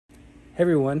Hey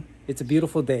everyone, it's a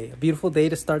beautiful day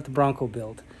to start the Bronco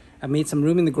build. I made some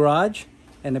room in the garage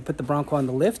and I put the Bronco on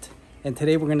the lift, and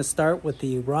today we're going to start with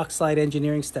the Rock Slide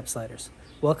Engineering step sliders.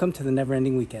 Welcome to the Never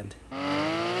Ending Weekend.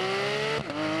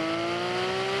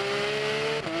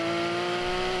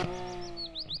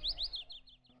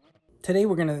 Today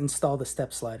we're going to install the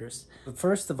step sliders. The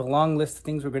first of a long list of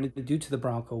things we're going to do to the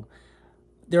Bronco.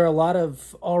 There are a lot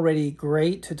of already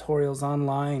great tutorials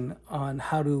online on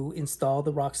how to install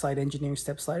the Rock Slide Engineering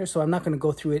step slider, so I'm not going to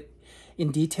go through it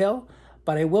in detail,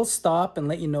 but I will stop and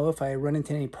let you know if I run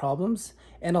into any problems,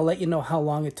 and I'll let you know how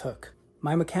long it took.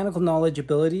 My mechanical knowledge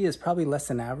ability is probably less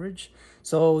than average,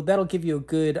 so that'll give you a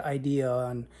good idea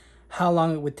on how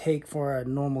long it would take for a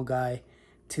normal guy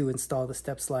to install the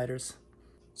step sliders.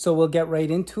 So we'll get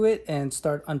right into it and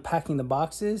start unpacking the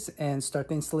boxes and start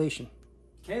the installation.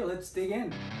 Okay, let's dig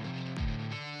in.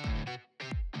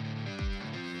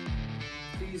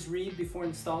 Please read before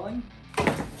installing.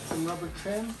 Some rubber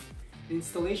trim. The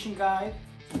installation guide,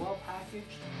 well packaged.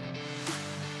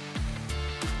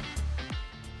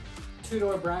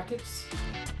 2-door brackets.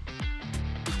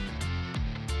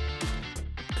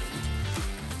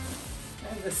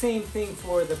 And the same thing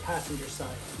for the passenger side.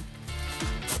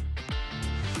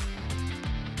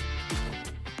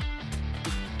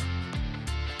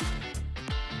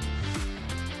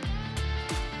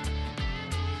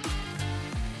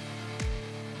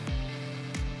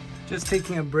 Just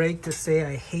taking a break to say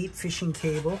I hate fishing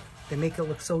cable. They make it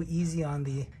look so easy on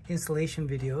the installation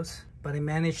videos, but I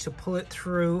managed to pull it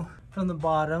through from the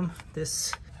bottom.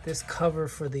 This cover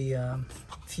for the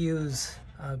fuse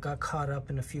got caught up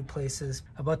in a few places.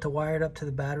 About to wire it up to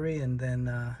the battery and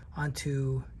then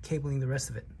onto cabling the rest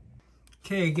of it.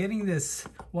 Okay, getting this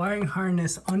wiring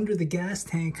harness under the gas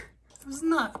tank was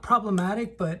not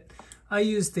problematic, but I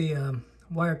used the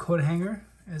wire coat hanger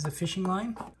as a fishing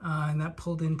line, and that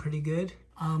pulled in pretty good.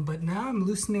 But now I'm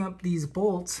loosening up these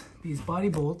bolts, these body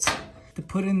bolts, to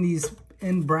put in these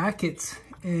end brackets,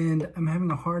 and I'm having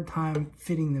a hard time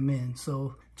fitting them in.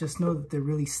 So just know that they're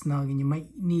really snug and you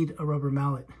might need a rubber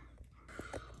mallet.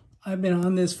 I've been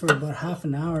on this for about half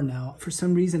an hour now. For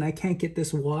some reason, I can't get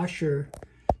this washer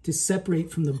to separate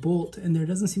from the bolt, and there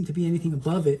doesn't seem to be anything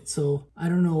above it. So I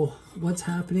don't know what's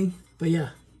happening, but yeah,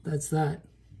 that's that.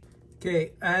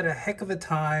 Okay, I had a heck of a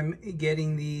time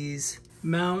getting these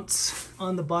mounts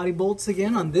on the body bolts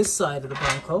again on this side of the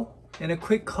Bronco. And a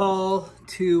quick call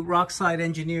to Rock Slide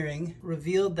Engineering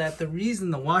revealed that the reason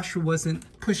the washer wasn't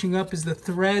pushing up is the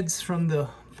threads from the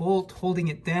bolt holding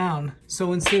it down.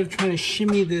 So instead of trying to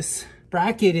shimmy this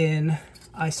bracket in,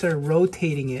 I started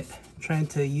rotating it, trying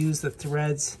to use the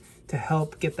threads to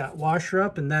help get that washer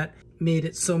up, and that made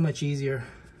it so much easier.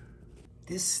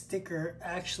 This sticker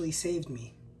actually saved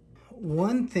me.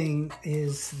 One thing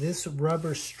is this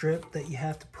rubber strip that you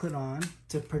have to put on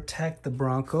to protect the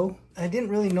Bronco. I didn't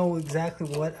really know exactly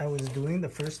what I was doing the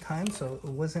first time, so it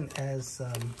wasn't as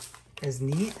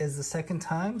neat as the second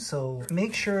time. So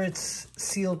make sure it's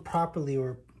sealed properly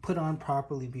or put on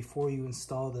properly before you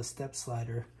install the step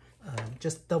slider.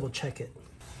 Just double check it.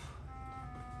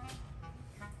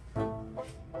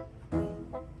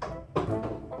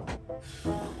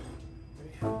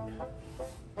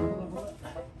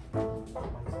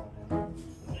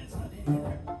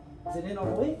 Is it in all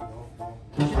the way? No.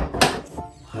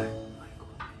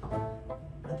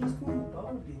 Are these going above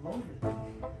or below your thing?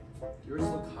 Yours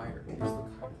look higher. Yours look higher than this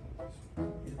one.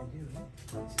 Yeah, they do, right?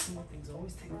 These small things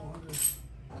always take longer.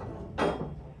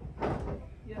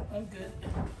 Yeah, I'm good.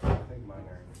 I think mine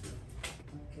are.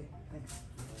 Okay, thanks.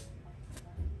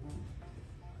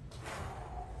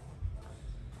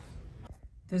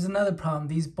 There's another problem.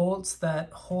 These bolts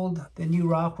that hold the new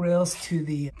rock rails to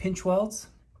the pinch welds,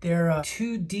 they're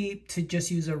too deep to just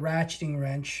use a ratcheting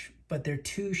wrench, but they're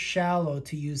too shallow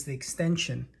to use the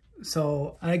extension.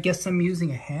 So I guess I'm using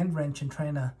a hand wrench and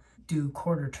trying to do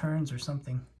quarter turns or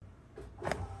something.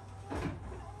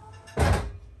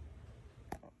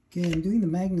 Okay, I'm doing the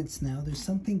magnets now. There's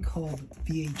something called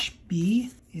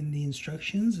VHB in the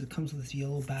instructions. It comes with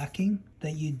yellow backing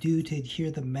that you do to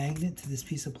adhere the magnet to this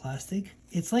piece of plastic.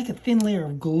 It's like a thin layer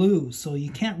of glue, so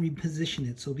you can't reposition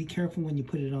it, so be careful when you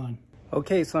put it on.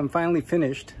 Okay, so I'm finally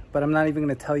finished, but I'm not even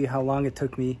going to tell you how long it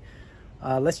took me.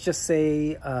 Let's just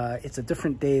say it's a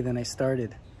different day than I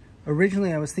started.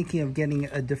 Originally, I was thinking of getting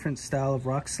a different style of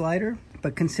rock slider,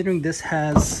 but considering this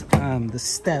has the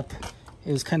step,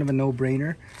 it was kind of a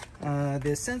no-brainer.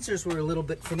 The sensors were a little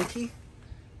bit finicky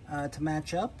to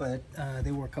match up, but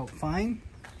they work out fine,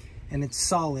 and it's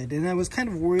solid. And I was kind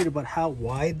of worried about how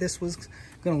wide this was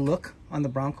going to look on the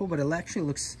Bronco, but it actually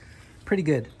looks pretty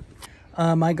good.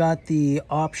 I got the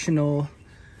optional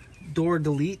door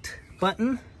delete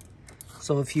button.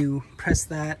 So if you press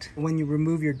that, when you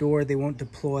remove your door, they won't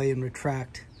deploy and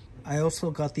retract. I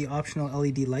also got the optional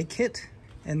LED light kit,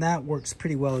 and that works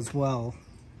pretty well as well.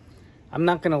 I'm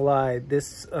not gonna lie,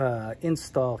 this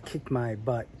install kicked my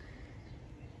butt.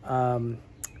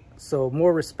 So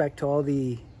more respect to all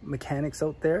the mechanics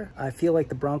out there. I feel like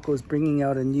the Bronco is bringing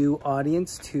out a new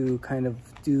audience to kind of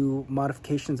do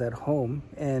modifications at home.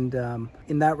 And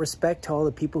in that respect, to all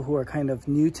the people who are kind of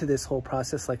new to this whole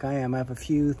process like I am, I have a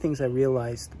few things I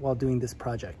realized while doing this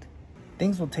project.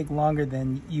 Things will take longer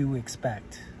than you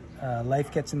expect.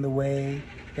 Life gets in the way.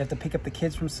 You have to pick up the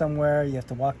kids from somewhere. You have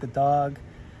to walk the dog.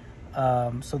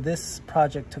 So this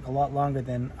project took a lot longer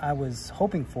than I was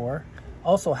hoping for.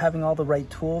 Also, having all the right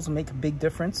tools make a big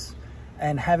difference,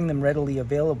 and having them readily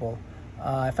available.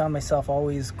 I found myself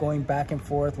always going back and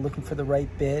forth looking for the right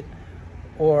bit,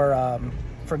 or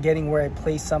forgetting where I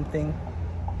placed something.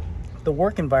 The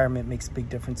work environment makes a big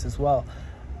difference as well.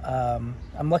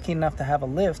 I'm lucky enough to have a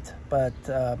lift, but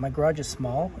my garage is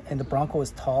small and the Bronco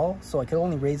is tall, so I could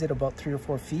only raise it about 3 or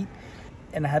 4 feet,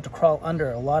 and I had to crawl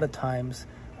under a lot of times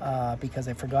because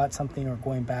I forgot something or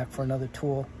going back for another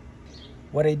tool.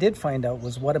 What I did find out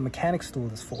was what a mechanic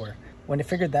stool is for. When I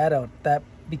figured that out, that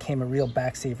became a real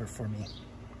back saver for me.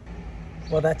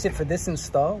 Well, that's it for this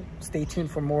install. Stay tuned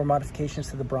for more modifications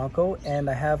to the Bronco, and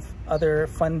I have other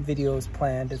fun videos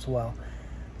planned as well.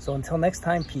 So until next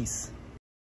time, peace.